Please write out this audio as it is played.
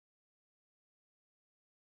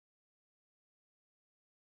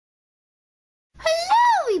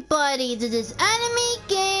everybody to this anime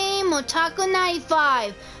game Otaku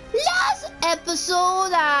 95. Last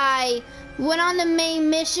episode I went on the main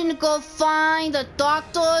mission to go find the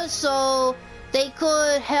doctor so they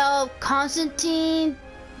could help Constantine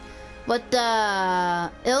with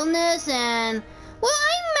the illness, and well,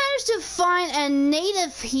 I managed to find a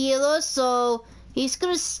native healer, so he's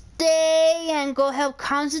gonna stay and go help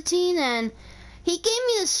Constantine, and he gave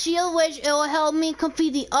me the shield which it will help me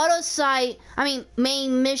complete the other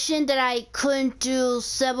main mission that I couldn't do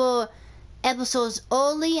several episodes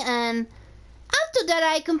early. And after that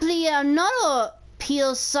I completed another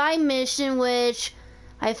Peel side mission which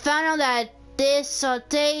I found out that this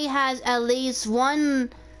day has at least one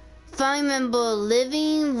family member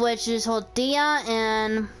living, which is Hodea,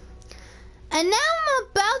 and now I'm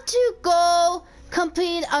about to go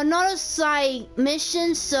complete another side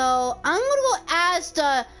mission, so I'm gonna go ask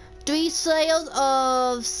the 3 slayers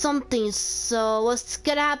of something. So what's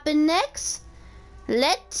gonna happen next?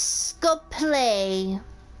 Let's go play.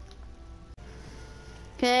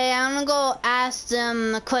 Okay, I'm gonna go ask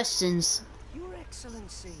them questions. Your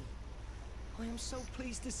Excellency, I am so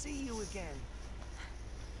pleased to see you again.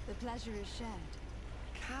 The pleasure is shared.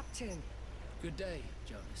 Captain. Good day,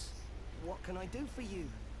 Jonas. What can I do for you?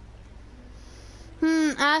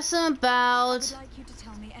 Ask them about... I would like you to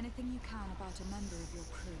tell me anything you can about a member of your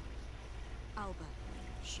crew. Alba.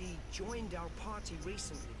 She joined our party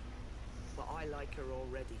recently, but I like her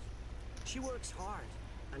already. She works hard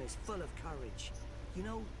and is full of courage. You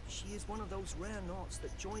know, she is one of those rare NAUTS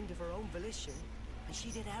that joined of her own volition, and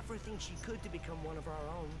she did everything she could to become one of our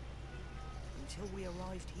own. Until we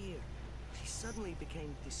arrived here, she suddenly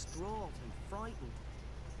became distraught and frightened.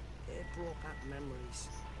 It brought back memories.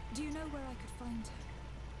 Do you know where I could find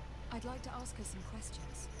her? I'd like to ask her some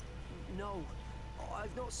questions. No,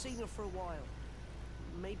 I've not seen her for a while.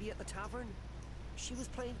 Maybe at the tavern? She was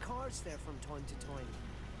playing cards there from time to time.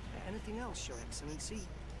 Anything else, Your Excellency?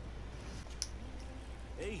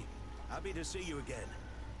 Hey, happy to see you again.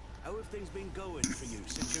 How have things been going for you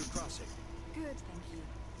since your crossing? Good, thank you.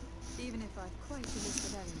 Even if I've quite a list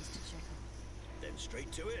of errands to check off. Then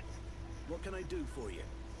straight to it. What can I do for you?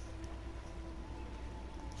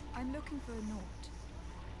 I'm looking for a NAUT.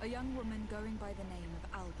 A young woman going by the name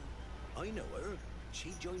of Alba. I know her.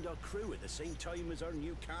 She joined our crew at the same time as our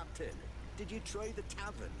new captain. Did you try the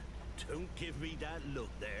tavern? Don't give me that look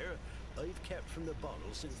there. I've kept from the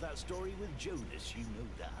bottle since that story with Jonas, you know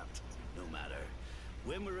that. No matter.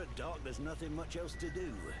 When we're at dock, there's nothing much else to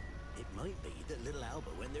do. It might be that little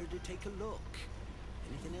Alba went there to take a look.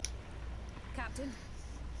 Anything else? Captain,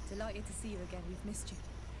 delighted to see you again. We've missed you.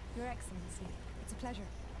 Your Excellency, it's a pleasure.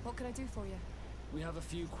 What can I do for you? We have a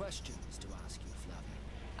few questions to ask you, Flavia.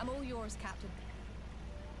 I'm all yours, Captain.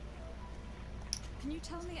 Can you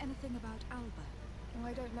tell me anything about Alba? Oh,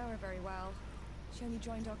 I don't know her very well. She only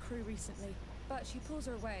joined our crew recently, but she pulls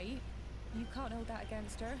her weight. You can't hold that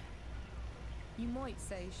against her. You might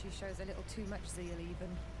say she shows a little too much zeal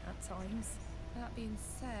even, at times. That being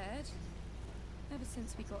said, ever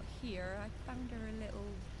since we got here, I found her a little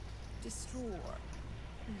distraught.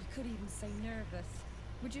 You could even say nervous.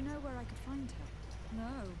 Would you know where I could find her?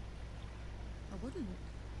 No. I wouldn't.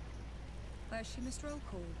 Where's she, Mr.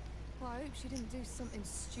 O'Call? Well, I hope she didn't do something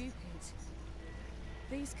stupid.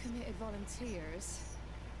 These committed volunteers,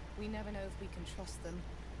 we never know if we can trust them.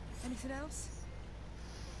 Anything else?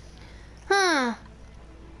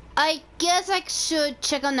 I guess I should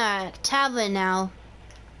check on the tavern now.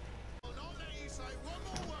 Well, if these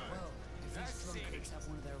drunkards have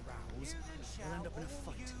one of their rows, they'll end up in a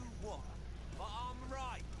fight. But I'm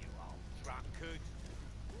right, you old drunkard.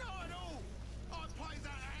 Not at all. I played that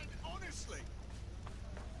hand honestly.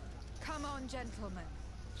 Come on, gentlemen.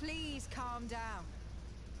 Please calm down.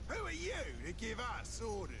 Who are you to give us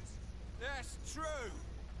orders? That's true.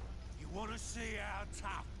 You want to see our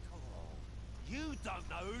tough call? You don't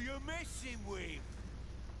know who you're messing with.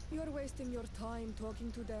 You're wasting your time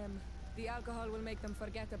talking to them. The alcohol will make them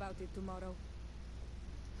forget about it tomorrow.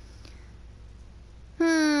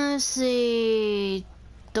 Let's see.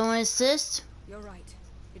 Don't insist. You're right.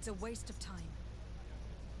 It's a waste of time.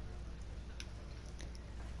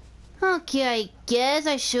 Okay, I guess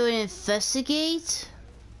I should investigate.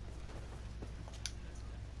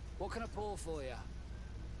 What can I pull for you?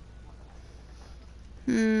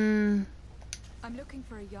 I'm looking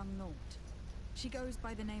for a young NAUT. She goes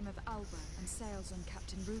by the name of Alba and sails on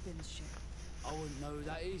Captain Rubin's ship. I wouldn't know who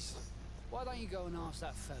that is. Why don't you go and ask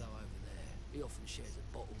that fellow over there? He often shares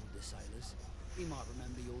a bottle with the sailors. He might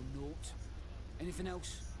remember your NAUT. Anything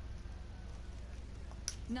else?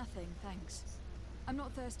 Nothing, thanks. I'm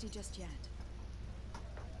not thirsty just yet.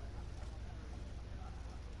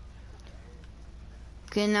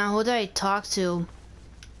 Okay, now who do I talk to?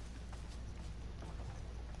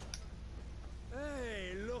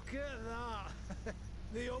 Hey, look at that!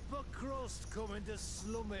 The upper crust coming to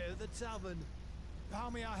slum it at the tavern. How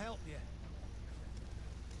may I help you?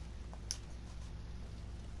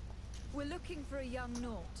 We're looking for a young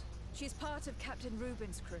Naut. She's part of Captain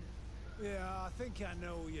Reuben's crew. Yeah, I think I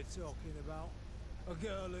know who you're talking about. A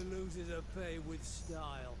girl who loses her pay with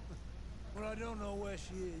style. Well, I don't know where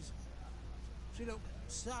she is. She looked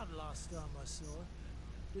sad last time I saw her.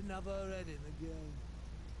 Didn't have her head in the game.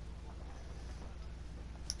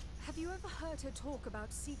 Have you ever heard her talk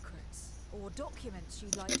about secrets or documents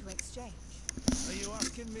she'd like to exchange? Are you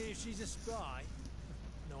asking me if she's a spy?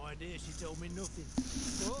 No idea, she told me nothing.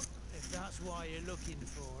 But if that's why you're looking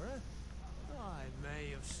for her, I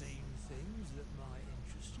may have seen things that might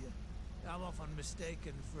interest you. I'm often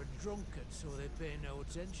mistaken for a drunkard, so they pay no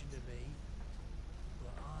attention to me.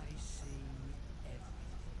 But I see everything.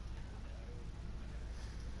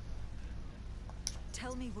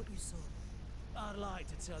 Tell me what you saw. I'd like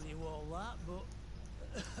to tell you all that,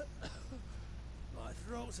 but my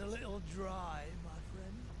throat's a little dry, my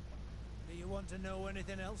friend. Do you want to know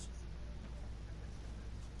anything else?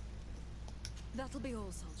 That'll be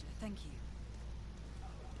all, soldier. Thank you.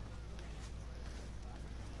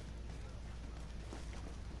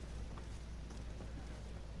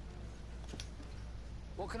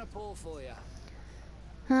 What can I pour for you?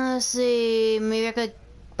 Let's see. Maybe I could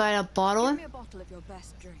buy a bottle. Give me a bottle of your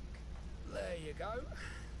best drink. There you go.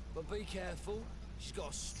 But be careful. She's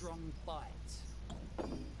got a strong bite.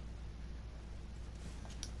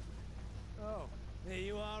 Oh, here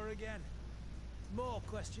you are again. More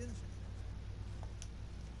questions?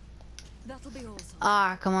 That'll be all, soldier.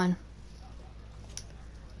 Ah, come on.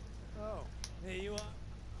 Oh, here you are.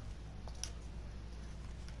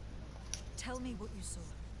 Tell me what you saw.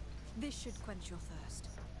 This should quench your thirst.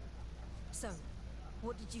 So,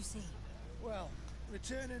 what did you see? Well,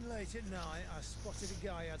 returning late at night, I spotted a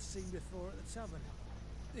guy I'd seen before at the tavern.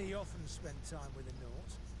 He often spent time with the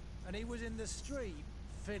Nauts, and he was in the street,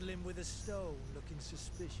 fiddling with a stone, looking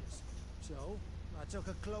suspicious. So, I took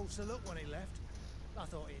a closer look when he left. I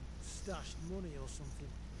thought he'd stashed money or something,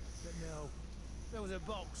 but no. There was a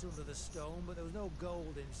box under the stone, but there was no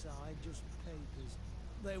gold inside, just papers.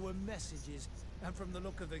 They were messages, and from the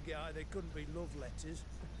look of the guy, they couldn't be love letters.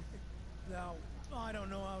 Now, I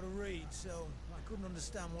don't know how to read, so I couldn't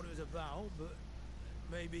understand what it was about, but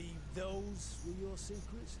maybe those were your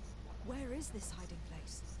secrets? Where is this hiding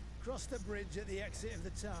place? Cross the bridge at the exit of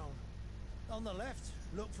the town. On the left,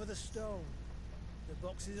 look for the stone. The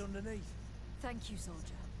box is underneath. Thank you,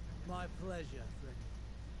 soldier. My pleasure, friend.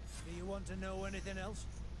 Do you want to know anything else?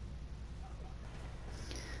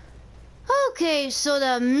 Okay, so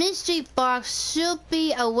the mystery box should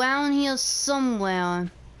be around here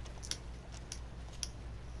somewhere.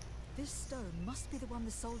 This stone must be the one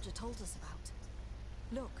the soldier told us about.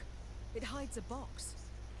 Look, it hides a box.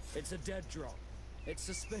 It's a dead drop. It's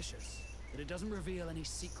suspicious, but it doesn't reveal any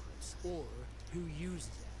secrets or who uses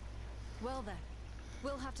it. Well then,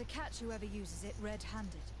 we'll have to catch whoever uses it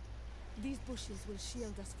red-handed. These bushes will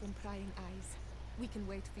shield us from prying eyes. We can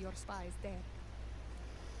wait for your spies there.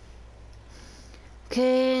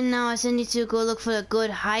 Okay, now I still need to go look for a good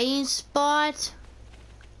hiding spot.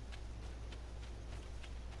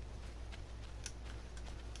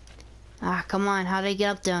 Ah, come on, how do I get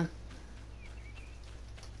up there?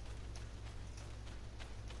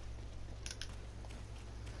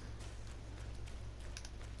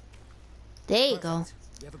 There you go. Perfect.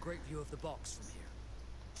 We have a great view of the box from here.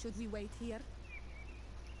 Should we wait here?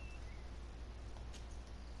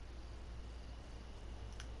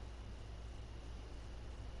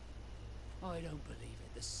 I don't believe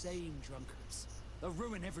it. The same drunkards. They'll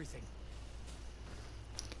ruin everything.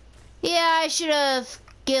 Yeah, I should have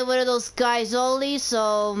get rid of those guys early,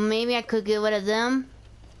 so maybe I could get rid of them.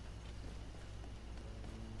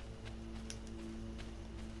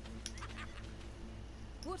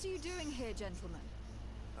 What are you doing here, gentlemen?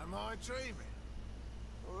 Am I dreaming?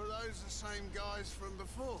 Or are those the same guys from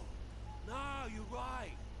before? No, you're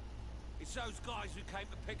right. It's those guys who came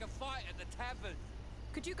to pick a fight at the tavern.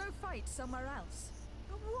 Could you go fight somewhere else?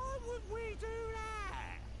 Why would we do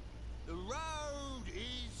that? The road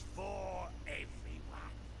is for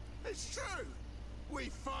everyone. It's true! We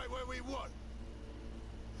fight where we want.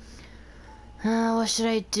 What should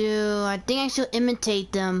I do? I think I should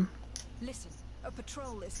imitate them. Listen, a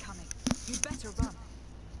patrol is coming. You'd better run.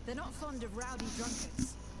 They're not fond of rowdy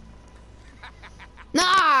drunkards.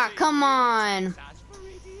 Nah, come on. As for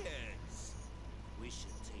idiots, we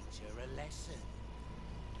should teach her a lesson.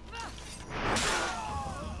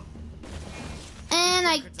 And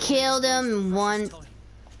I killed him in one.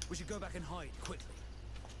 We should go back and hide quickly.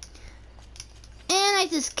 And I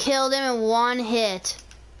just killed him in one hit.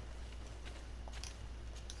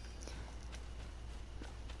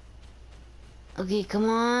 Okay, come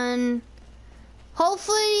on.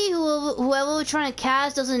 Hopefully whoever we're trying to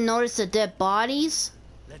cast doesn't notice the dead bodies.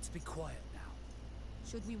 Let's be quiet now.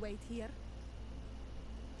 Should we wait here?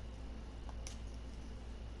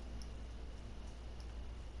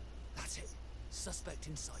 That's it. Suspect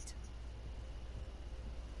in sight.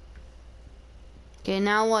 Okay,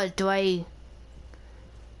 now what? Do I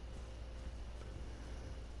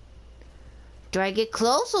get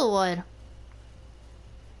close or what?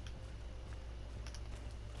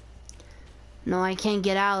 No, I can't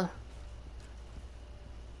get out.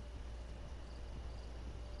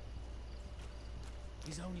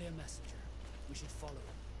 He's only a messenger. We should follow him.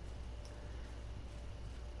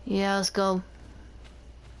 Yeah, let's go.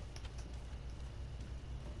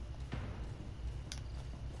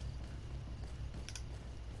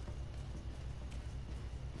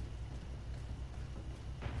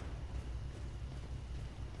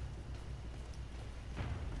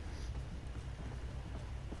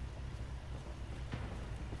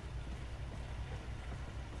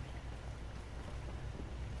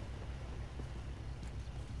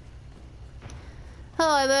 Oh,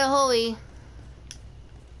 I better hurry.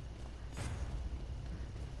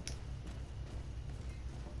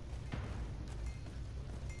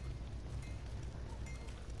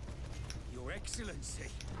 Your Excellency,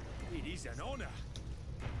 it is an honor.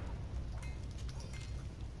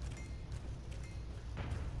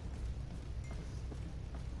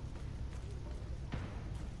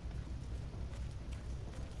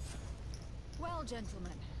 Well,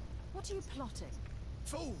 gentlemen, what are you plotting?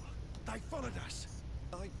 Fool! They followed us.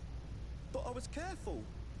 But I was careful.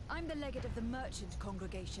 I'm the legate of the merchant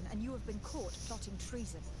congregation, and you have been caught plotting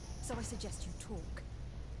treason. So I suggest you talk.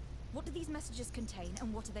 What do these messages contain,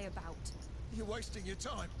 and what are they about? You're wasting your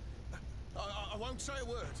time. I won't say a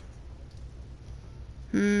word.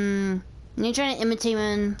 You're trying to imitate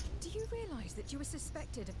him. Do you realize that you are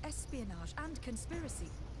suspected of espionage and conspiracy?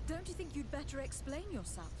 Don't you think you'd better explain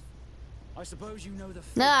yourself? I suppose you know the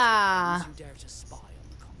Nah. you dare to spy on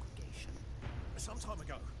the congregation. Some time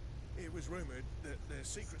ago, it was rumored that the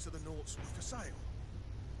secrets of the Nauts were for sale.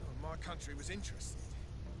 Well, my country was interested.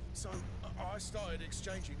 So I started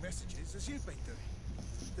exchanging messages as you've been doing.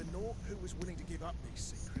 The Naut who was willing to give up these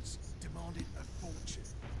secrets demanded a fortune.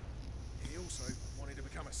 He also wanted to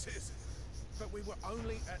become a citizen. But we were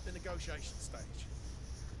only at the negotiation stage.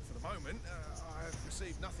 For the moment, I have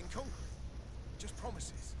received nothing concrete. Just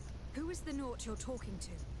promises. Who is the Naut you're talking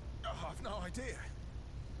to? I've no idea.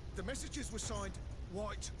 The messages were signed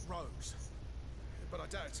White Rose. But I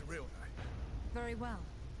doubt it's a real name. Very well.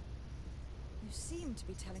 You seem to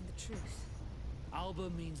be telling the truth. Alba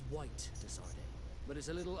means white, Desarde, but it's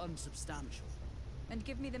a little unsubstantial. And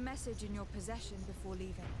give me the message in your possession before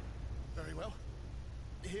leaving. Very well.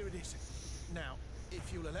 Here it is. Now,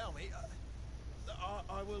 if you'll allow me,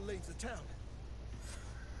 I will leave the town.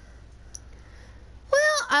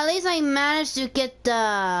 Well, at least I managed to get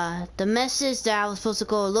the message that I was supposed to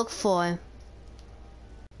go look for.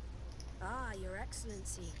 Ah, Your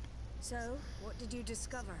Excellency. So, what did you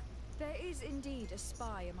discover? There is indeed a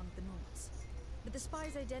spy among the Nauts, but the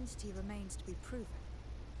spy's identity remains to be proven.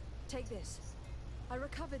 Take this. I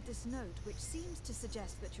recovered this note, which seems to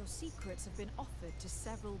suggest that your secrets have been offered to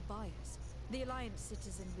several buyers. The Alliance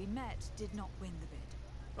citizen we met did not win the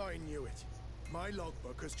bid. I knew it. My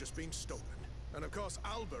logbook has just been stolen. And of course,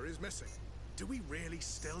 Alba is missing. Do we really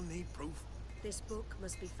still need proof? This book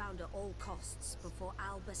must be found at all costs before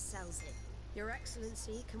Alba sells it. Your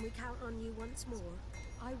Excellency, can we count on you once more?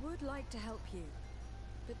 I would like to help you,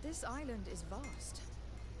 but this island is vast.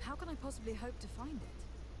 How can I possibly hope to find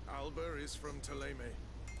it? Alba is from Ptolemy.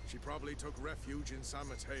 She probably took refuge in San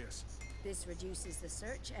Mateus. This reduces the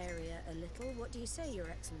search area a little. What do you say, Your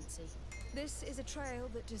Excellency? This is a trail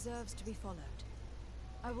that deserves to be followed.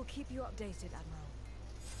 I will keep you updated, Admiral.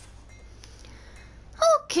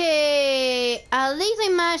 Okay, at least I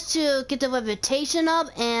managed to get the reputation up,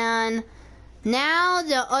 and now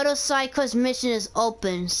the other side quest mission is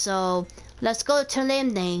open, so let's go to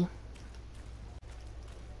Limney.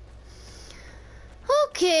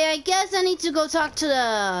 Okay, I guess I need to go talk to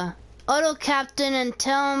the auto captain and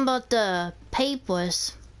tell him about the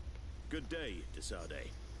papers. Good day,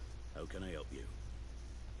 Desarde. How can I help you?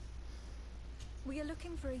 We are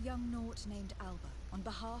looking for a young Naut named Alba, on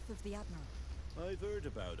behalf of the Admiral. I've heard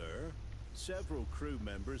about her. Several crew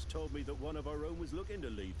members told me that one of our own was looking to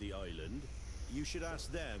leave the island. You should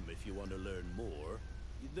ask them if you want to learn more.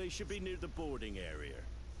 They should be near the boarding area.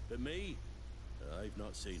 But me? I've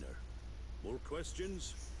not seen her. More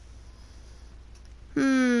questions?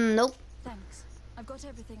 Nope. Thanks. I've got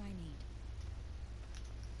everything I need.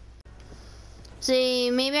 See,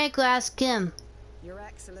 maybe I could ask him. Your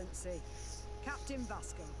Excellency, Captain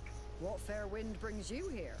Vascom, what fair wind brings you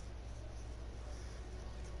here?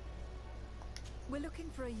 We're looking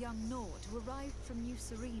for a young Naut who arrived from New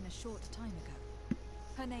Serene a short time ago.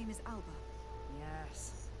 Her name is Alba.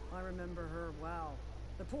 Yes, I remember her well.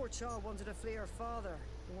 The poor child wanted to flee her father,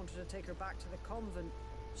 who wanted to take her back to the convent.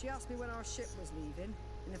 She asked me when our ship was leaving,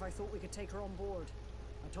 and if I thought we could take her on board.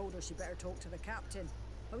 I told her she better talk to the captain,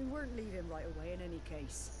 but we weren't leaving right away in any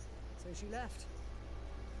case. So she left.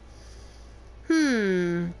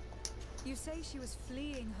 You say she was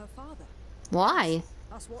fleeing her father? Why?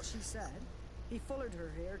 That's what she said. He followed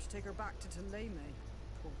her here to take her back to Tuleme.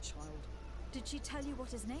 Poor child. Did she tell you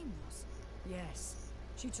what his name was? Yes.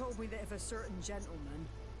 She told me that if a certain gentleman,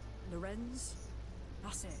 Lorenz?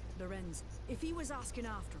 That's it, Lorenz. If he was asking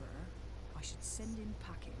after her, I should send him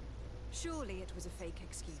packing. Surely it was a fake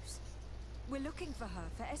excuse. We're looking for her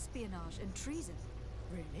for espionage and treason.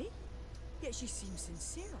 Really? Yet she seems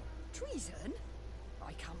sincere. Treason?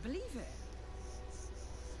 I can't believe it.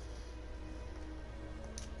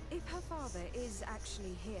 If her father is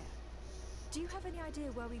actually here, do you have any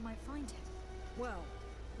idea where we might find him? Well,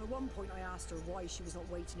 at one point I asked her why she was not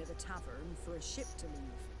waiting at the tavern for a ship to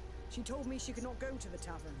leave. She told me she could not go to the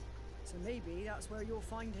tavern, so maybe that's where you'll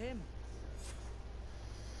find him.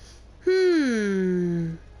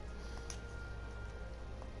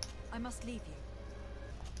 I must leave you.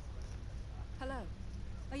 Hello.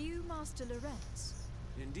 Are you Master Lorenz?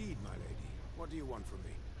 Indeed, my lady. What do you want from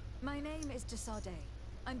me? My name is de Sardet.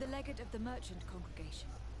 I'm the legate of the merchant congregation,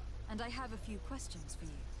 and I have a few questions for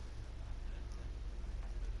you.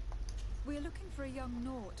 We're looking for a young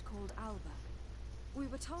Naut called Alba. We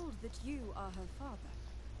were told that you are her father.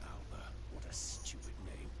 Alba, what a stupid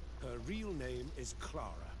name. Her real name is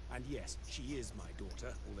Clara, and yes, she is my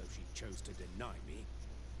daughter, although she chose to deny me.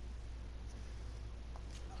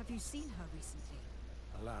 Have you seen her recently?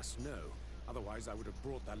 Alas, no. Otherwise, I would have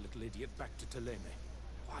brought that little idiot back to Tuleme.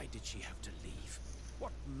 Why did she have to leave?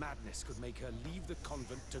 What madness could make her leave the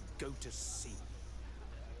convent to go to sea?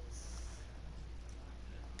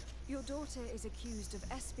 Your daughter is accused of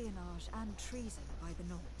espionage and treason by the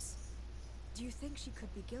Nauts. Do you think she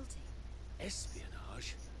could be guilty?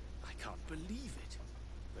 Espionage? I can't believe it.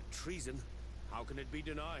 But treason? How can it be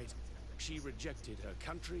denied? She rejected her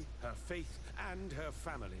country, her faith, and her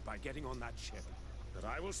family by getting on that ship. But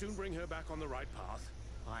I will soon bring her back on the right path.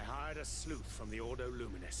 I hired a sleuth from the Ordo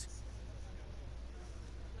Luminis.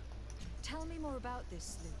 Tell me more about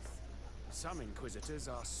this sleuth. Some Inquisitors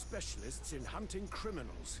are specialists in hunting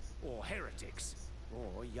criminals, or heretics,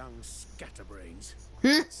 or young scatterbrains.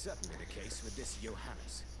 That's certainly the case with this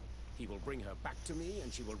Johannes. He will bring her back to me,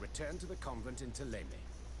 and she will return to the convent in Tuleme.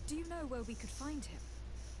 Do you know where we could find him?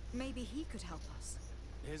 Maybe he could help us.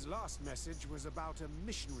 His last message was about a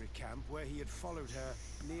missionary camp where he had followed her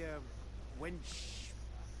near Wench...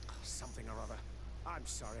 something or other. I'm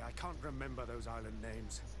sorry, I can't remember those island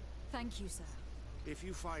names. Thank you, sir. If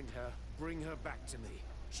you find her, bring her back to me.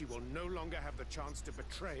 She will no longer have the chance to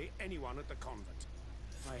betray anyone at the convent.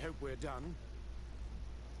 I hope we're done.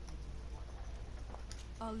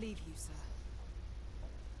 I'll leave you, sir.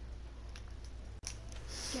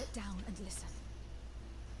 Get down and listen.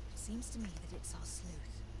 Seems to me that it's our sleuth.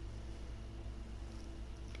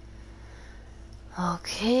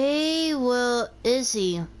 Okay, well, is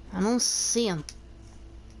he? I don't see him.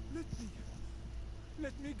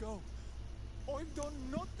 Let me go. I've done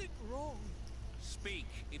nothing wrong. Speak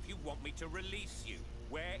if you want me to release you.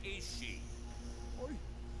 Where is she? I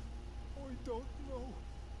don't know.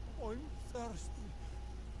 I'm thirsty.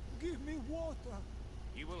 Give me water.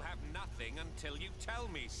 You will have nothing until you tell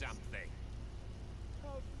me something.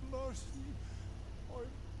 Have mercy. I'm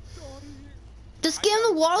dying. Just give him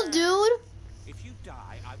the water, dude. If you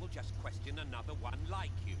die, I will just question another one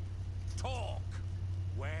like you. Talk!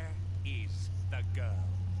 Where is the girl?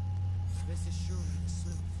 This is surely the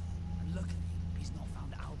sleuth. And luckily, he's not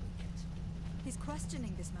found Albert yet. He's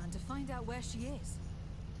questioning this man to find out where she is.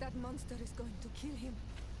 That monster is going to kill him.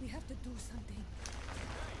 We have to do something.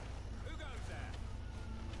 Hey, who goes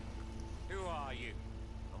there? Who are you?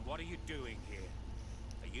 And what are you doing here?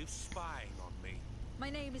 Are you spying on me? My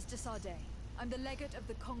name is de Sardet. I'm the legate of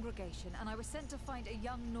the congregation, and I was sent to find a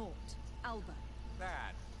young Naut, Alba.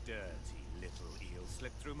 That dirty little eel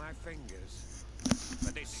slipped through my fingers.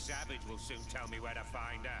 But this savage will soon tell me where to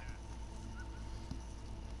find her.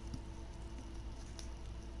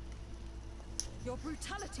 Your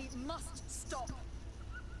brutality must stop.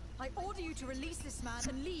 I order you to release this man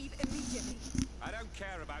and leave immediately. I don't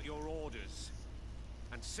care about your orders.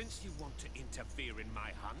 And since you want to interfere in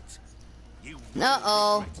my hunt, you will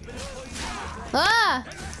Uh-oh. regret it. Ah!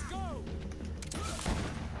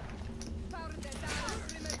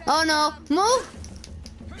 Oh no. Move!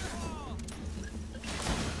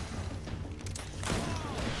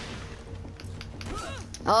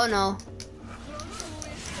 Oh no.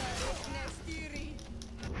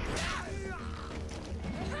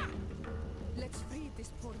 Let's free this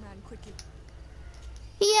poor man quickly.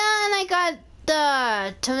 Yeah, and I got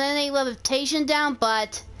the tornado levitation down,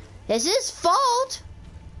 but it's his fault.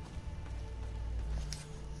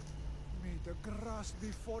 May the grass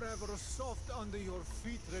be forever soft under your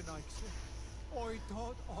feet, Renaix. I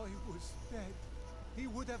thought I was dead. He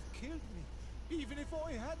would have killed me, even if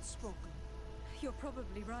I had spoken. You're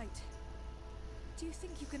probably right. Do you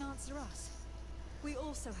think you can answer us? We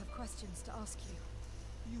also have questions to ask you.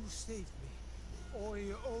 You saved me.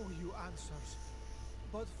 I owe you answers.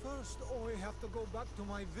 But first, I have to go back to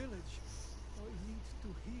my village. I need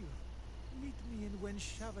to heal. Meet me in Wen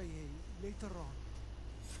Chevalier later on.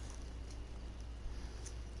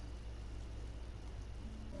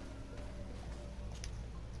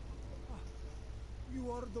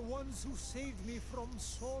 You are the ones who saved me from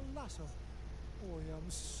Saul Lasser. I am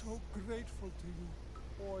so grateful to you.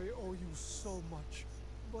 I owe you so much.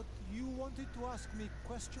 But you wanted to ask me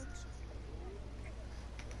questions?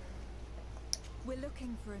 We're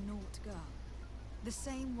looking for a Naut girl. The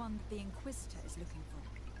same one that the Inquisitor is looking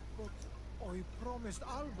for. But I promised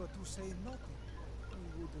Alba to say nothing. I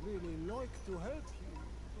would really like to help you,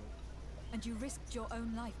 but... And you risked your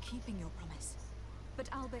own life keeping your promise. But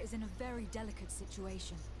Alba is in a very delicate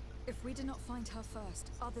situation. If we do not find her first,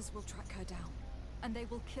 others will track her down. And they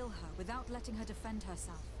will kill her without letting her defend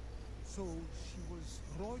herself. So she was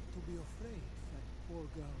right to be afraid, that poor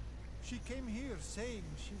girl. She came here saying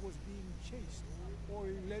she was being chased.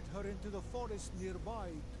 I led her into the forest nearby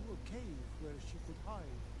to a cave where she could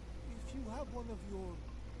hide. If you have one of your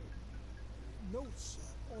notes,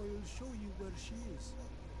 I'll show you where she is.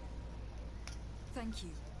 Thank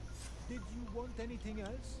you. Did you want anything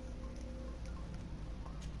else?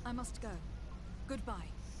 I must go. Goodbye.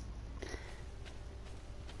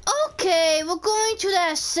 Okay, we're going to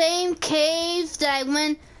that same cave that I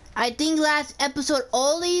went, I think last episode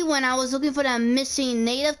only, when I was looking for the missing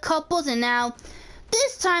native couples, and now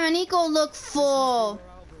this time I need to go look for...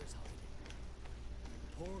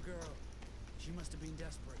 Poor girl. She must have been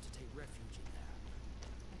desperate to take refuge in there.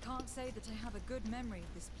 I can't say that I have a good memory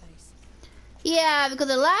of this place. Yeah, because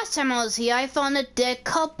the last time I was here, I found the dead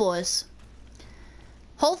couples.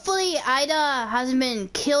 Hopefully Ida hasn't been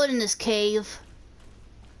killed in this cave.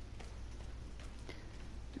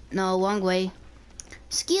 No, wrong way.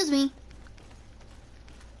 Excuse me.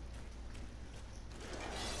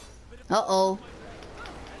 Uh-oh.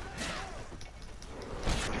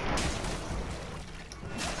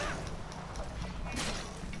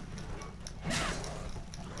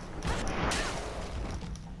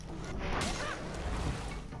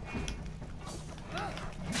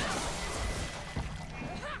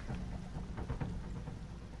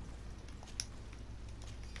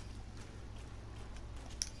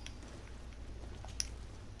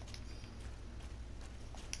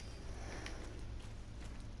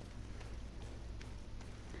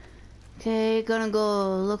 Okay, gonna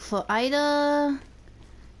go look for Ida.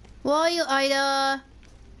 Where are you, Ida?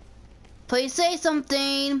 Please say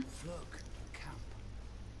something. Look, camp.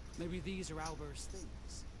 Maybe these are Albert's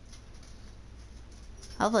things.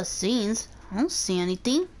 Alpha scenes? I don't see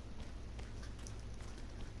anything.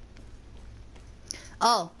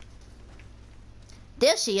 Oh.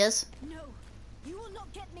 There she is. No, you will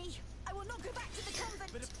not get me. I will not go back to the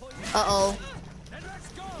convent. Uh-oh. Then let's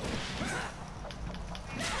go!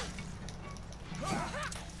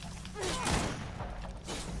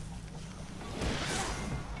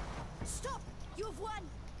 Stop! You have won!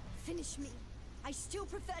 Finish me. I still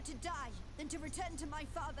prefer to die than to return to my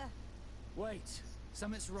father. Wait,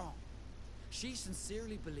 something's wrong. She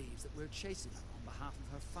sincerely believes that we're chasing her on behalf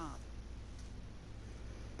of her father.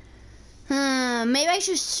 Maybe I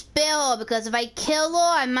should spare her, because if I kill her,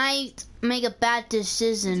 I might make a bad I do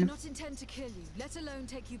decision. not intend to kill you, let alone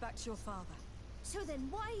take you back to your father. So then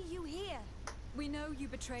why are you here? We know you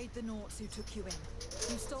betrayed the Nauts who took you in.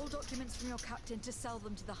 You stole documents from your captain to sell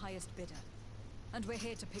them to the highest bidder. And we're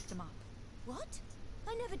here to pick them up. What?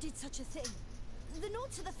 I never did such a thing. The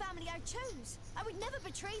Nauts are the family I chose. I would never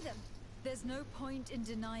betray them. There's no point in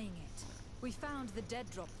denying it. We found the dead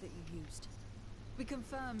drop that you used. We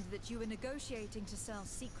confirmed that you were negotiating to sell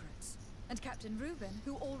secrets, And Captain Reuben,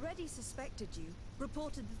 who already suspected you,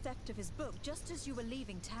 reported the theft of his book just as you were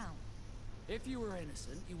leaving town. If you were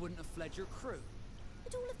innocent, you wouldn't have fled your crew.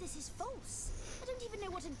 But all of this is false. I don't even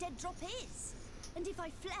know what a dead drop is. And if I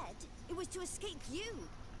fled, it was to escape you.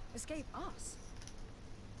 Escape us?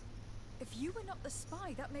 If you were not the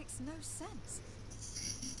spy, that makes no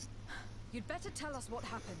sense. You'd better tell us what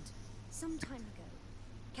happened. Some time ago,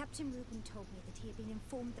 Captain Reuben told me that he had been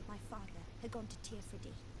informed that my father had gone to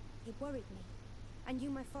Tearfredy. It worried me. I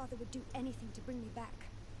knew my father would do anything to bring me back.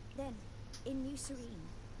 Then, in New Serene,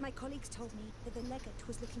 my colleagues told me that the legate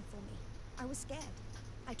was looking for me. I was scared.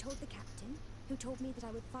 I told the captain, who told me that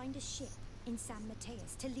I would find a ship in San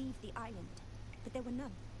Mateus to leave the island. But there were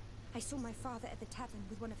none. I saw my father at the tavern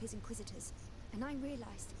with one of his inquisitors, and I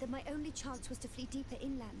realized that my only chance was to flee deeper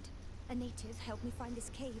inland. A native helped me find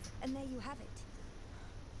this cave, and there you have it.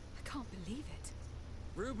 I can't believe it.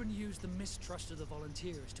 Reuben used the mistrust of the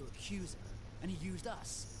volunteers to accuse her, and he used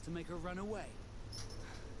us to make her run away.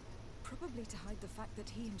 Probably to hide the fact that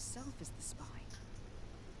he himself is the spy.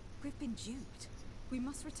 We've been duped. We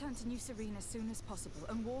must return to New Serene as soon as possible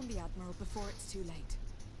and warn the Admiral before it's too late.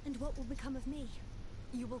 And what will become of me?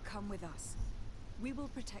 You will come with us. We will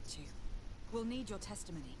protect you. We'll need your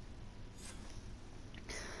testimony.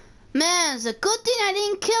 Man, it's a good thing I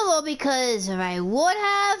didn't kill her, because if I would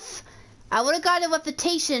have, I would have got a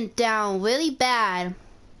reputation down really bad.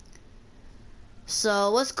 So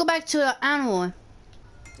let's go back to the animal.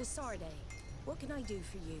 Desarde, what can I do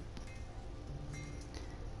for you?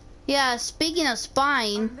 Yeah, speaking of Our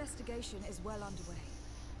spying. investigation is well underway,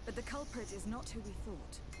 but the culprit is not who we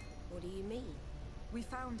thought. What do you mean? We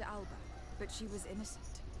found Alba, but she was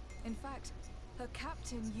innocent. In fact, her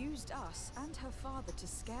captain used us and her father to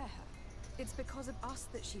scare her. It's because of us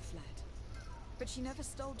that she fled. But she never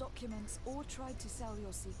stole documents or tried to sell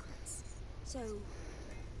your secrets. So,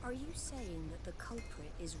 are you saying that the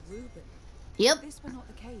culprit is Reuben? Yep. If this were not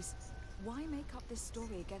the case, why make up this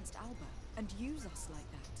story against Alba and use us like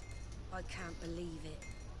that? I can't believe it.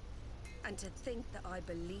 And to think that I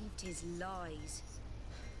believed his lies.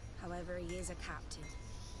 However, he is a captain.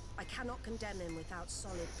 I cannot condemn him without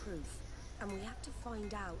solid proof. And we have to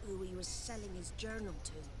find out who he was selling his journal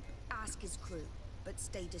to. Ask his crew, but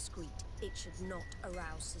stay discreet. It should not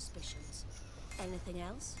arouse suspicions. Anything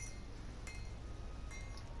else?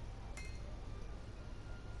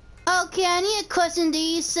 Okay, I need to question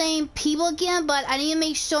these same people again, but I need to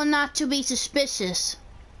make sure not to be suspicious.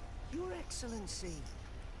 Your Excellency,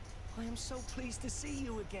 I am so pleased to see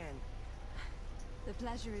you again. The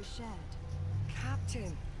pleasure is shared.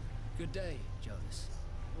 Captain, Good day, Jonas.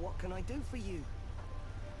 what can I do for you?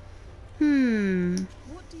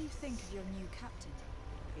 What do you think of your new captain?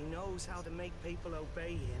 He knows how to make people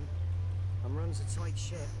obey him and runs a tight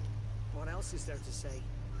ship. What else is there to say?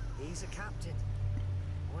 He's a captain.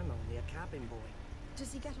 I'm only a cabin boy.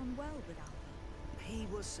 Does he get on well with Alba? He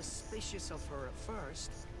was suspicious of her at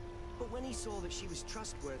first, but when he saw that she was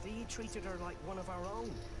trustworthy, he treated her like one of our own.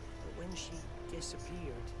 But when she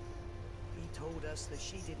disappeared, he told us that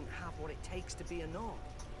she didn't have what it takes to be a Naut.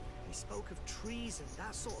 He spoke of treason,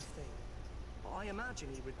 that sort of thing. I imagine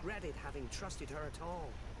he regretted having trusted her at all.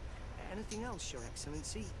 Anything else, Your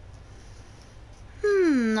Excellency?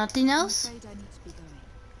 Nothing I'm else? afraid I need to be going.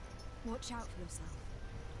 Watch out for yourself.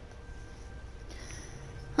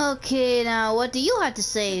 Okay, now what do you have to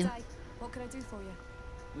say? Good day. What can I do for you?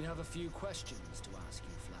 We have a few questions to ask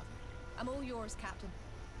you, Flavia. I'm all yours, Captain.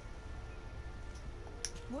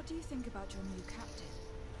 What do you think about your new captain?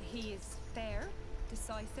 He is fair,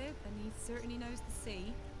 decisive, and he certainly knows the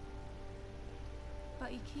sea. But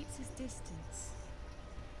he keeps his distance,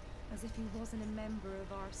 as if he wasn't a member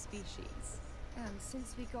of our species. And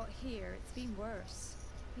since we got here, it's been worse.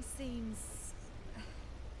 He seems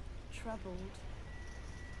troubled.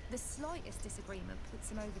 The slightest disagreement puts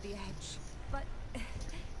him over the edge. But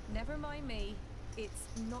never mind me. It's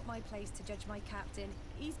not my place to judge my captain.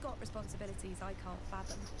 He's got responsibilities I can't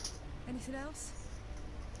fathom. Anything else?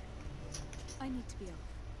 I need to be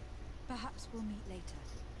off. Perhaps we'll meet later.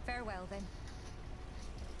 Farewell, then.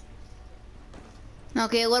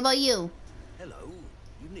 Okay, what about you? Hello,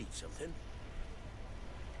 you need something?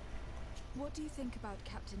 What do you think about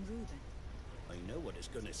Captain Reuben? I know what it's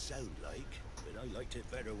gonna sound like, but I liked it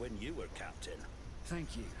better when you were captain.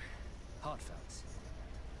 Thank you. Heartfelt.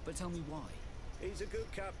 But tell me why. He's a good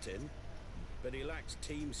captain, but he lacks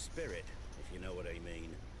team spirit, if you know what I mean.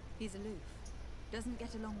 He's aloof. Doesn't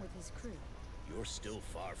get along with his crew. You're still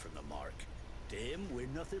far from the mark. To him, we're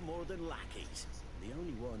nothing more than lackeys. The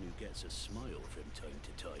only one who gets a smile from time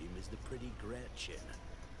to time is the pretty Gretchen,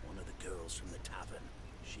 one of the girls from the tavern.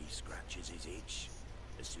 She scratches his itch.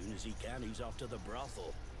 As soon as he can, he's off to the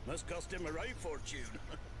brothel. Must cost him a right fortune.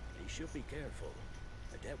 He should be careful.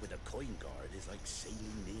 A debt with a coin guard is like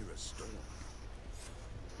sailing near a storm.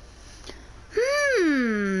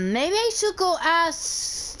 Maybe I should go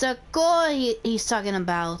ask the girl he's talking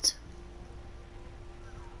about.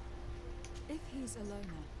 If he's a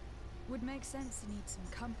loner, would make sense he needs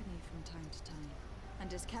some company from time to time.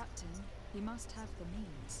 And as captain, he must have the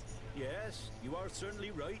means. Yes, you are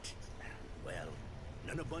certainly right. Well,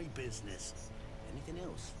 none of my business. Anything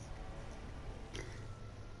else?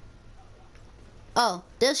 Oh,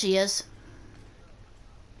 there she is.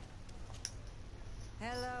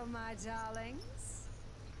 Hello, my darlings.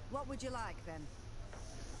 What would you like, then?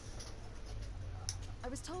 I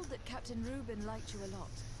was told that Captain Reuben liked you a lot,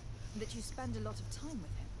 and that you spend a lot of time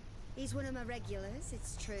with him. He's one of my regulars,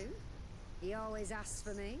 it's true. He always asks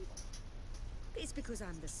for me. It's because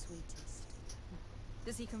I'm the sweetest.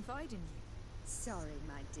 Does he confide in you? Sorry,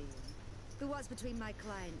 my dear. But what's between my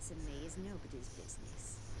clients and me is nobody's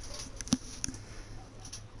business.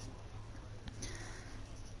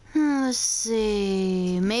 Let's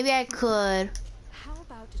see. Maybe I could. How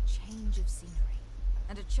about a change of scenery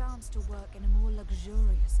and a chance to work in a more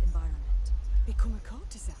luxurious environment? Become a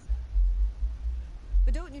courtesan.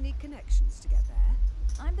 But don't you need connections to get there?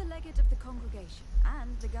 I'm the legate of the congregation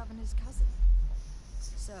and the governor's cousin.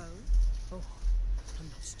 So? Oh, I'm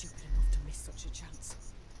not stupid enough to miss such a chance.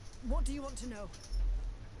 What do you want to know?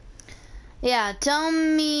 Yeah, tell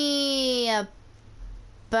me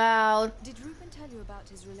about... Did Reuben tell you about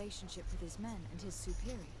his relationship with his men and his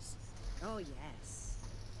superiors? Oh, yes.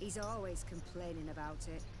 He's always complaining about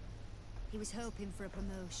it. He was hoping for a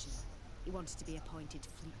promotion. He wanted to be appointed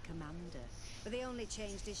fleet commander, but they only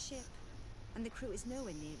changed his ship. And the crew is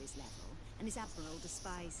nowhere near his level, and his admiral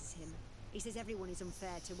despises him. He says everyone is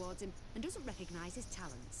unfair towards him and doesn't recognize his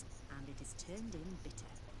talents, and it has turned him bitter.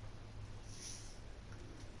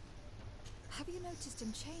 Have you noticed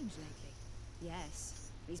him change lately? Yes,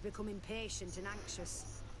 he's become impatient and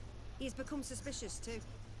anxious. He's become suspicious too.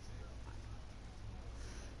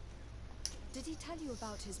 Did he tell you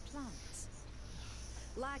about his plans?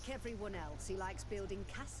 Like everyone else, he likes building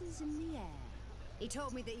castles in the air. He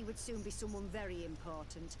told me that he would soon be someone very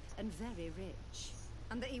important and very rich.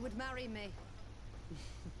 And that he would marry me.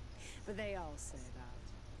 But they all say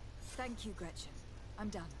that. Thank you, Gretchen. I'm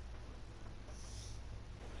done.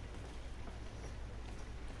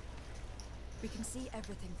 We can see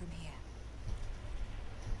everything from here.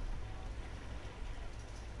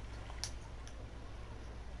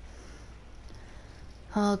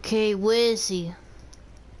 Okay, where is he?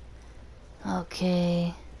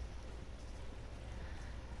 Okay.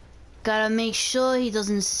 Gotta make sure he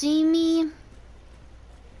doesn't see me.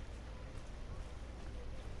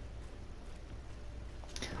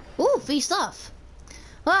 Ooh, free stuff.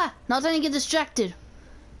 Ah, not trying to get distracted.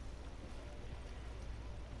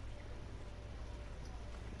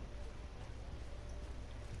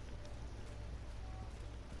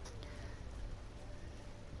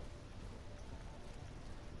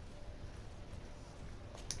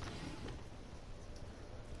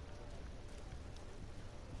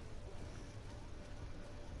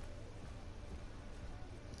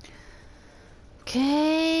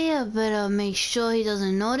 Okay, I better make sure he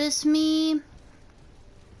doesn't notice me.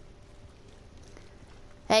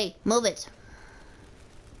 Hey, move it.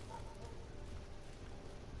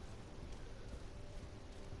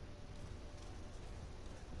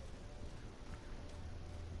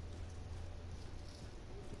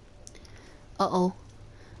 Uh-oh.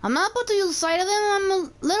 I'm not about to use sight of him, I'm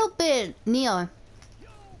a little bit near.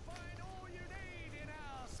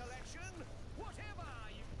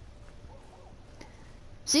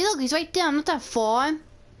 See, look, he's right there. I'm not that far.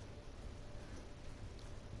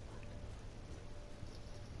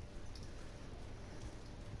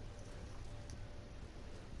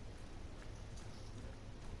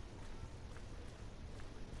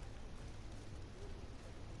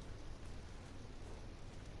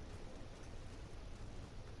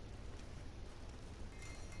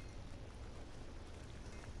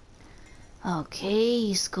 Okay,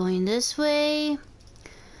 he's going this way.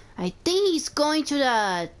 I think he's going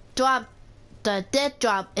to the death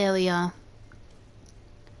drop area.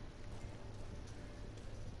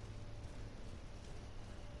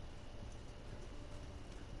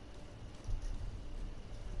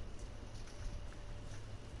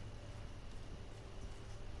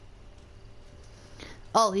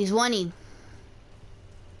 Oh, he's running.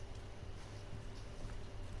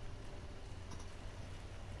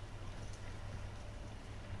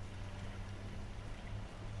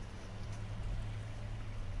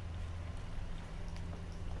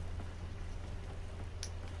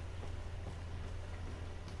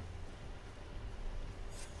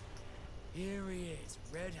 Here he is,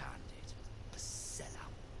 red-handed. A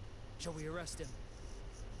sellout. Shall we arrest him?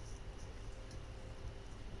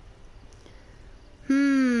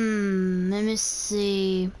 Let me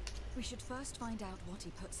see. We should first find out what he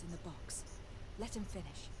puts in the box. Let him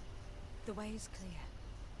finish. The way is clear.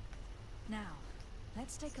 Now,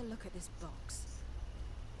 let's take a look at this box.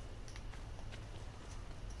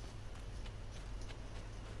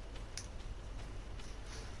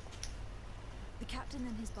 The captain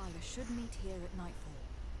and his buyer should meet here at nightfall.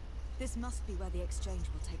 This must be where the exchange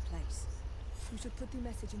will take place. We should put the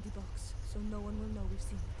message in the box, so no one will know we've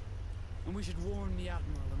seen it. And we should warn the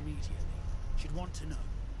Admiral immediately. She'd want to know.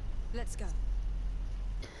 Let's go.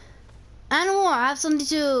 Animal, I have something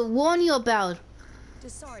to warn you about.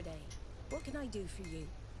 Desarde, what can I do for you?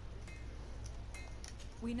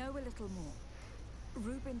 We know a little more.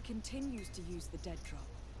 Reuben continues to use the dead drop,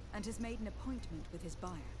 and has made an appointment with his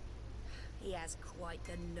buyer. He has quite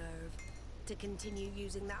the nerve to continue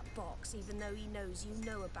using that box, even though he knows you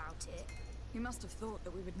know about it. He must have thought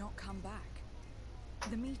that we would not come back.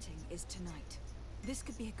 The meeting is tonight. This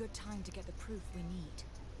could be a good time to get the proof we need.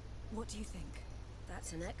 What do you think?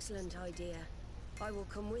 That's an excellent idea. I will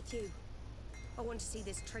come with you. I want to see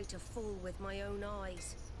this traitor fall with my own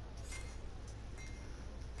eyes.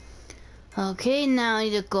 Okay, now I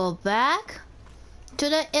need to go back to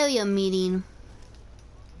the area meeting.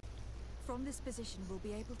 From this position, we'll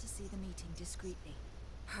be able to see the meeting discreetly.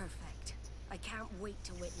 Perfect. I can't wait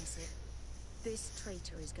to witness it. This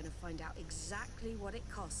traitor is going to find out exactly what it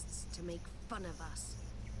costs to make fun of us.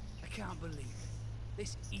 I can't believe it.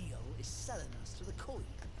 This eel is selling us to the Koi.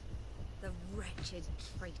 The wretched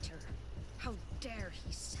traitor. How dare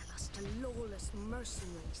he sell us to lawless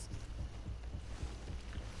mercenaries?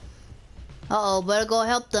 Uh-oh, better go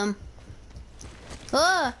help them.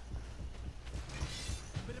 Ah!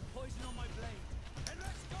 Bit of poison on my blade. And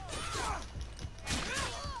let's go!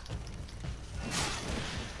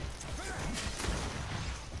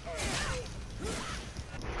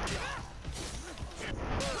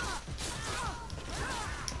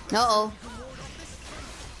 Uh-oh.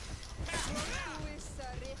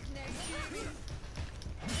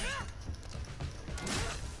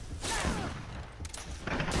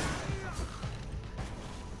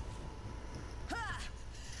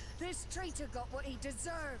 This traitor got what he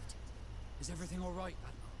deserved. Is everything all right,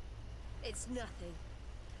 Admiral? It's nothing.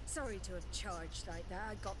 Sorry to have charged like that.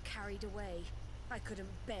 I got carried away. I couldn't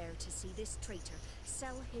bear to see this traitor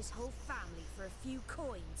sell his whole family for a few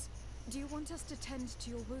coins. Do you want us to tend to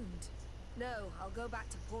your wound? No, I'll go back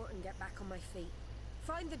to port and get back on my feet.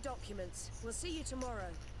 Find the documents. We'll see you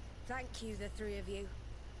tomorrow. Thank you, the three of you.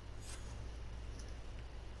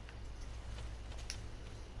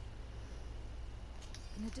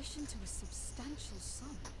 In addition to a substantial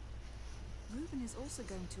sum, Reuben is also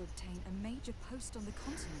going to obtain a major post on the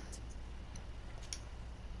continent.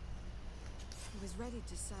 He was ready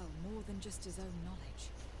to sell more than just his own knowledge.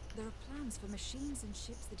 There are plans for machines and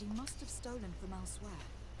ships that he must have stolen from elsewhere.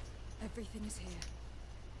 Everything is here.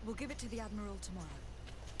 We'll give it to the Admiral tomorrow.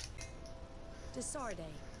 Desarde,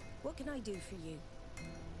 what can I do for you?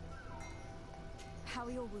 How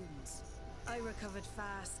are your wounds? I recovered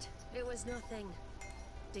fast. It was nothing.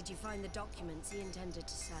 Did you find the documents he intended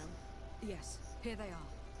to sell? Yes, here they are.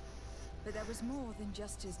 But there was more than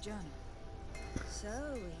just his journal.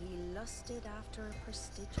 So, he lusted after a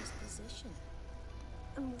prestigious position.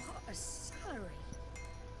 And what a salary!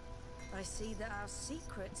 I see that our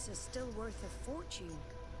secrets are still worth a fortune.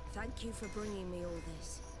 Thank you for bringing me all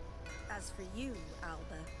this. As for you,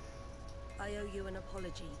 Alba, I owe you an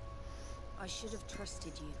apology. I should have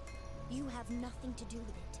trusted you. You have nothing to do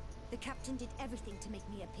with it. The captain did everything to make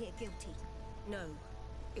me appear guilty. No.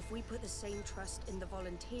 If we put the same trust in the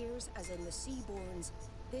volunteers as in the Seaborns,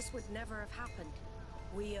 this would never have happened.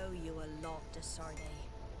 We owe you a lot, Desarde.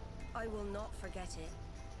 I will not forget it,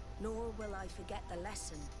 nor will I forget the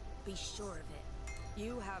lesson. Be sure of it.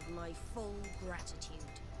 You have my full gratitude.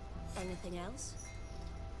 Anything else?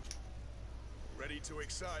 Ready to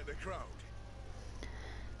excite the crowd?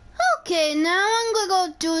 Okay, now I'm gonna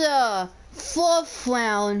go do the 4th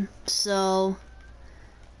round, so...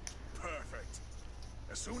 Perfect.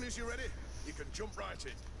 As soon as you're ready, you can jump right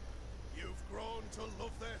in. You've grown to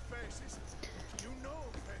love their faces. You know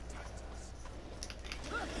their tactics.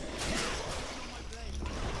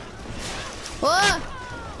 Whoa!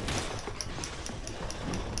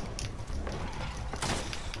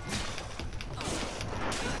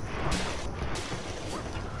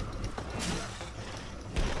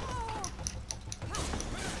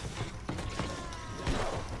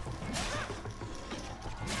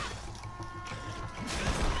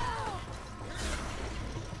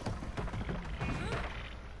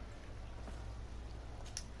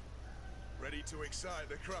 sight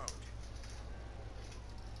the crowd.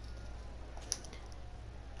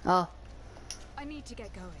 Oh. I need to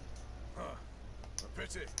get going. Huh. A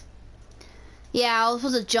pity. Yeah, I was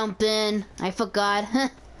supposed to jump in. I forgot.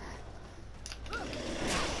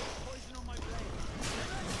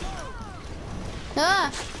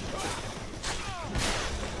 Ah!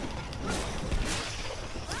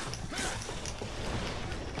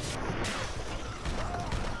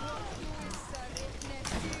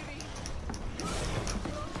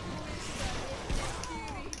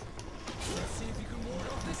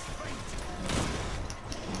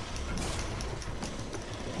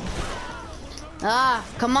 Ah,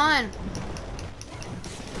 come on.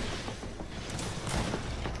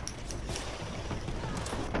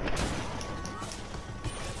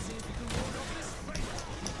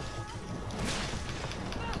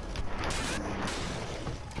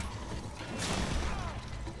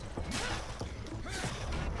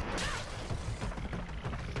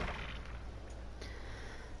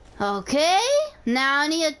 Okay, now I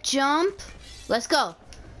need a jump. Let's go.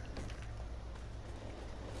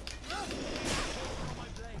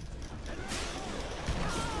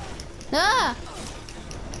 Ah!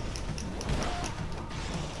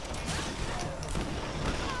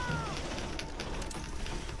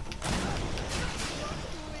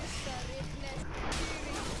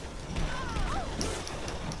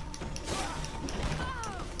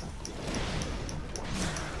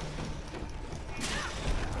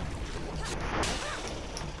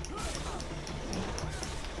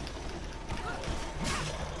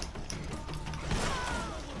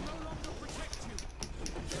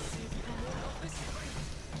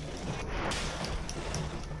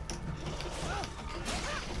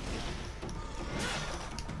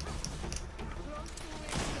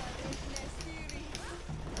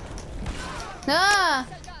 Ah!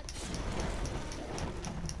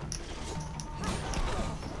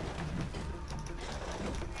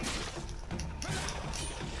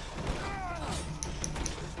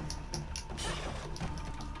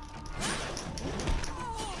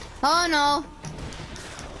 Oh no.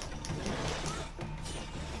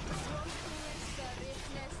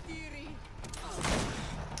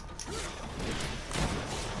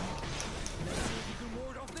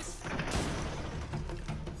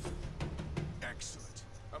 Excellent.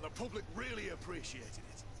 And the public really appreciated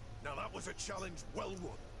it. Now that was a challenge well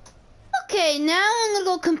won. Okay, now I'm gonna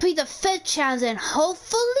go complete the fifth challenge and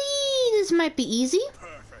hopefully this might be easy.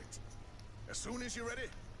 Perfect. As soon as you're ready,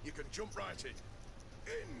 you can jump right in.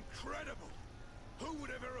 Incredible! Who would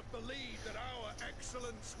ever have believed that our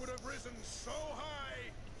excellence would have risen so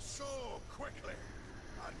high, so quickly?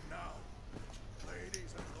 And now,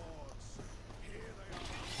 ladies and lords, here they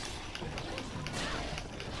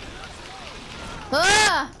are.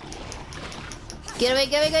 Ah! Get away,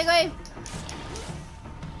 get away, get away!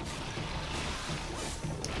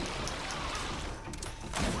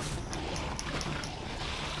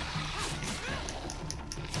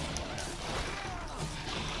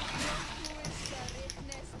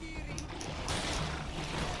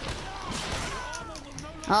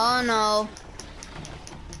 Oh no.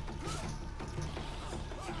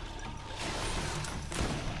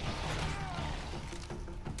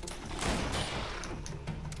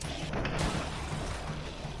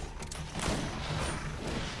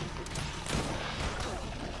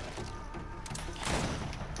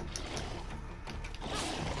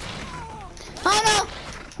 Oh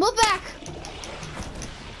no! Move back!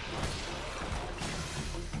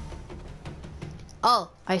 Oh,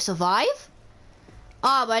 I survive?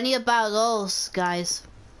 Oh, but I need to battle those guys.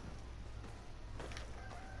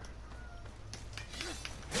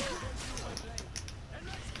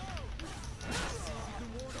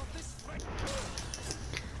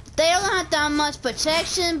 They don't have that much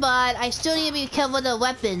protection, but I still need to be careful with the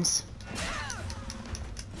weapons.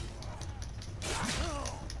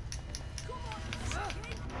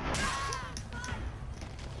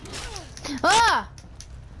 Ah!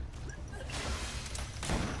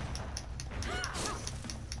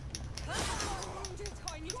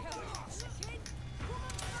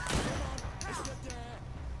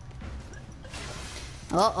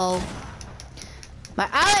 Uh-oh. My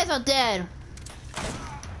allies are dead.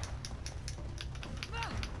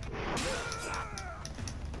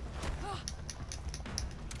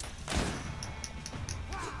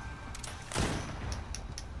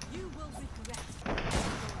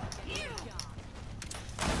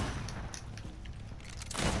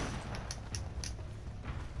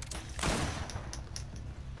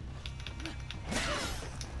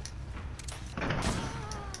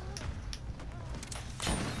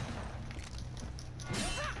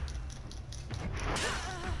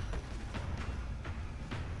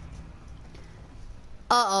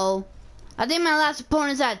 Uh-oh. I think my last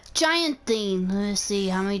opponent is that giant thing. Let's see,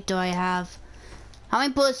 how many do I have? How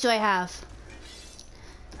many bullets do I have?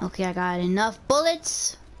 Okay, I got enough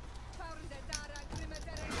bullets.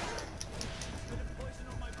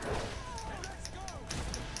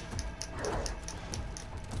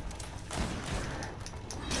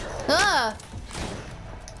 Ugh!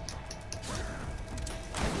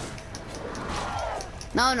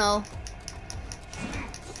 No, no.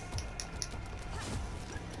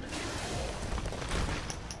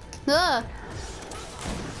 Ugh!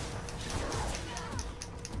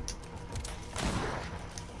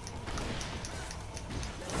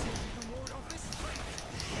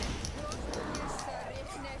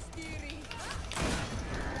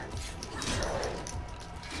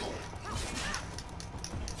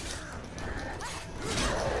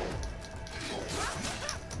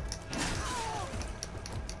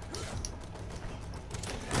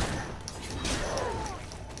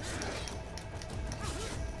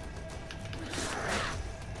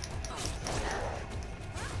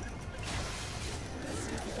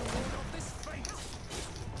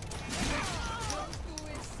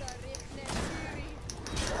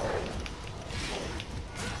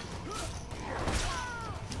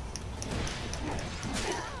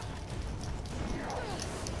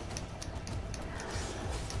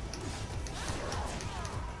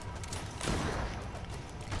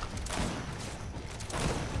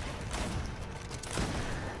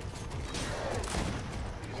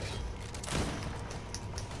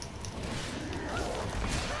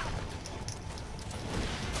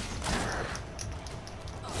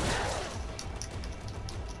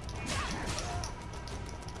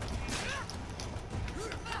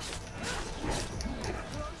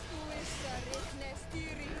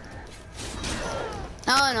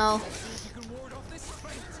 Oh no.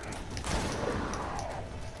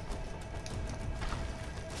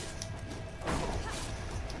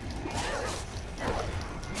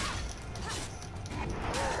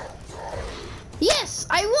 Yes,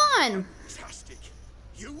 I won! Fantastic!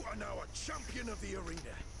 You are now a champion of the arena.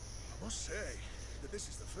 I must say that this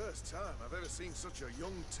is the first time I've ever seen such a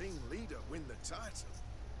young team leader win the title.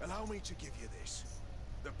 Allow me to give you this.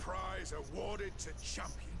 The prize awarded to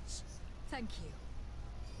champions. Thank you.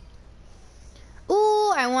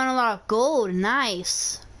 Ooh, I won a lot of gold.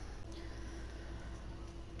 Nice.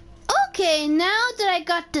 Okay, now that I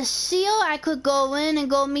got the seal, I could go in and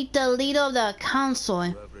go meet the leader of the council.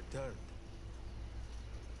 You have returned.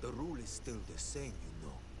 The rule is still the same, you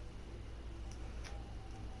know.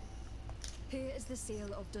 Here is the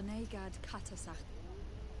seal of Donegad Katasach,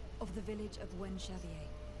 of the village of Wenxavier.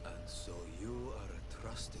 And so you are a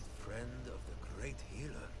trusted friend of the great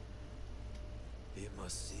healer. He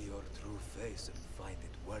must see your true face and find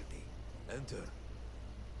it worthy. Enter.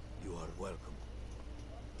 You are welcome.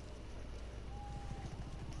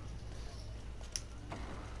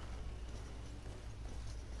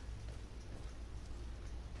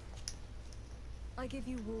 I give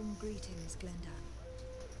you warm greetings, Glendan.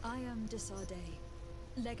 I am Desardet,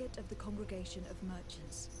 legate of the Congregation of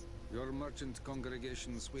Merchants. Your merchant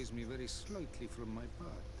congregation sways me very slightly from my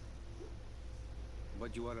path.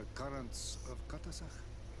 But you are a current of Katasach.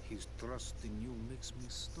 His trust in you makes me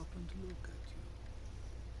stop and look at you.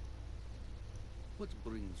 What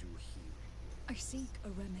brings you here? I seek a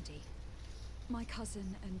remedy. My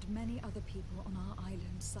cousin and many other people on our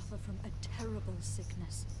island suffer from a terrible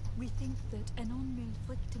sickness. We think that Enon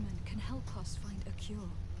Milfrictiman can help us find a cure.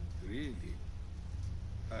 Really?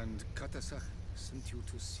 And Katasach sent you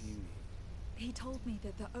to see me? He told me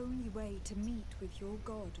that the only way to meet with your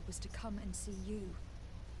god was to come and see you.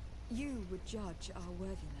 You would judge our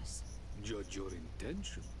worthiness. Judge your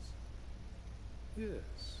intentions?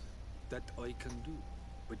 Yes, that I can do.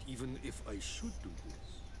 But even if I should do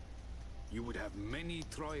this, you would have many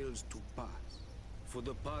trials to pass. For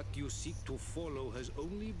the path you seek to follow has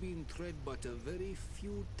only been tread but a very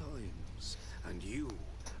few times, and you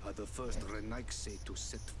are the first Renaigse to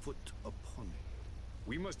set foot upon it.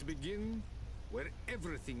 We must begin where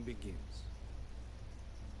everything begins.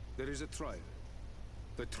 There is a trial.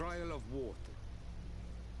 The trial of water.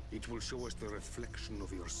 It will show us the reflection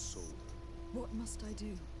of your soul. What must I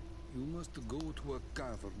do? You must go to a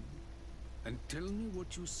cavern and tell me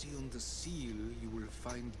what you see on the seal you will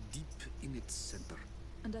find deep in its center.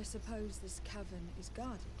 And I suppose this cavern is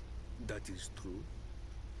guarded? That is true.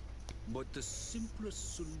 But the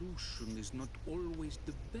simplest solution is not always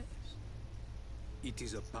the best. It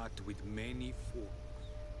is a path with many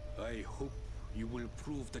forks. I hope you will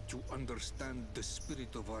prove that you understand the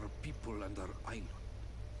spirit of our people and our island.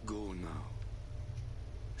 Go now.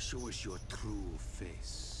 Show us your true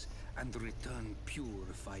face, and return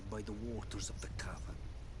purified by the waters of the cavern.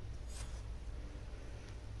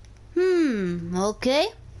 Okay.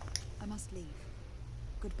 I must leave.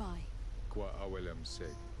 Goodbye. Qua awelem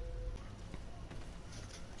said.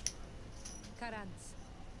 Karans,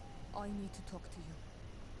 I need to talk to you.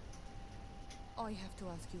 I have to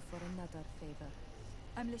ask you for another favor.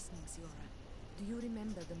 I'm listening, Siora. Do you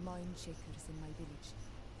remember the mine shakers in my village?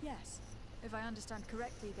 Yes. If I understand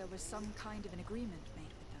correctly, there was some kind of an agreement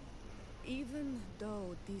made with them. Even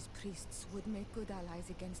though these priests would make good allies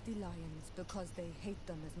against the lions because they hate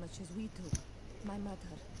them as much as we do, my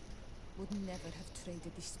mother would never have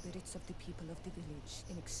traded the spirits of the people of the village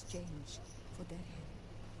in exchange for their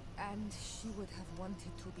head. And she would have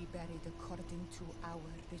wanted to be buried according to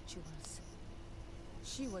our rituals.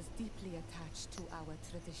 She was deeply attached to our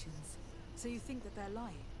traditions. So you think that they're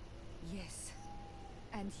lying? Yes.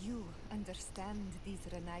 And you understand these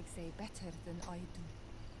Renaigse better than I do.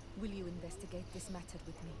 Will you investigate this matter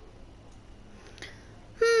with me?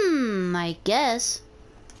 I guess.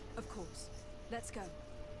 Of course. Let's go.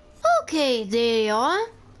 Okay, there you are.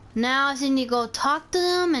 Now I think you go talk to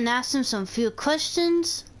them and ask them some few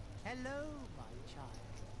questions. Hello, my child.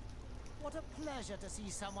 What a pleasure to see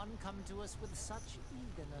someone come to us with such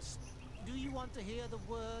eagerness. Do you want to hear the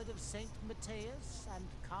word of Saint Matthias and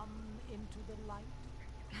come into the light?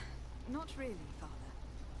 Not really, Father.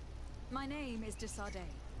 My name is de Sardet.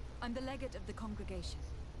 I'm the legate of the congregation.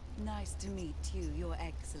 Nice to meet you, Your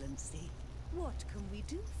Excellency. What can we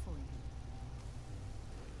do for you?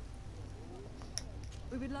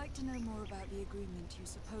 We would like to know more about the agreement you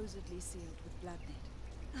supposedly sealed with Bloodnid.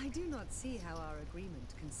 I do not see how our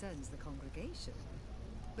agreement concerns the congregation.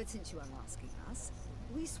 But since you are asking us,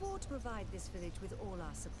 we swore to provide this village with all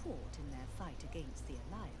our support in their fight against the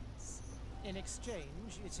Alliance. In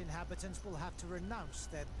exchange, its inhabitants will have to renounce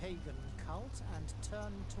their pagan cult and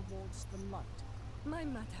turn towards the light. My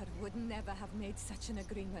mother would never have made such an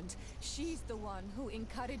agreement. She's the one who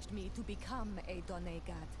encouraged me to become a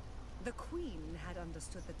Donegad. The Queen had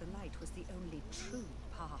understood that the light was the only true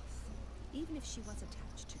path, even if she was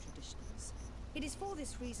attached to traditionals. It is for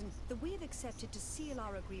this reason that we have accepted to seal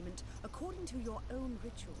our agreement according to your own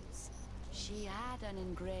rituals. She had an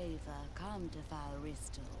engraver come to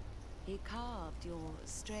Valristal. He carved your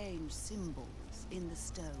strange symbols in the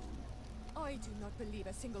stone. I do not believe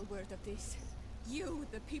a single word of this. You,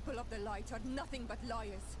 the people of the light, are nothing but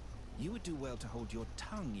liars. You would do well to hold your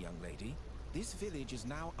tongue, young lady. This village is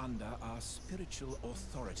now under our spiritual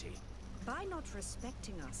authority. By not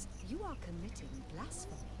respecting us, you are committing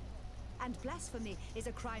blasphemy. And blasphemy is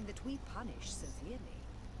a crime that we punish severely.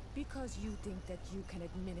 Because you think that you can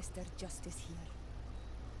administer justice here.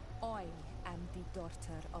 I am the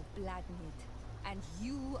daughter of Bloodnid, and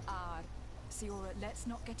you are... Siora, let's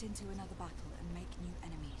not get into another battle and make new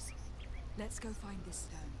enemies. Let's go find this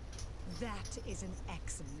stone. That is an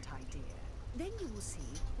excellent idea. Then you will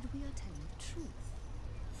see that we are telling the truth.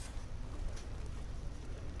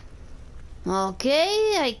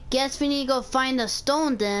 Okay, I guess we need to go find the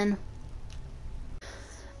stone then.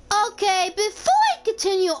 Okay, before I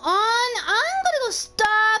continue on, I'm gonna go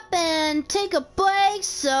stop and take a break,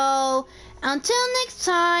 so until next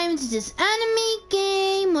time, this is Anime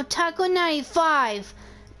Game Otaku 95.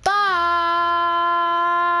 Bye!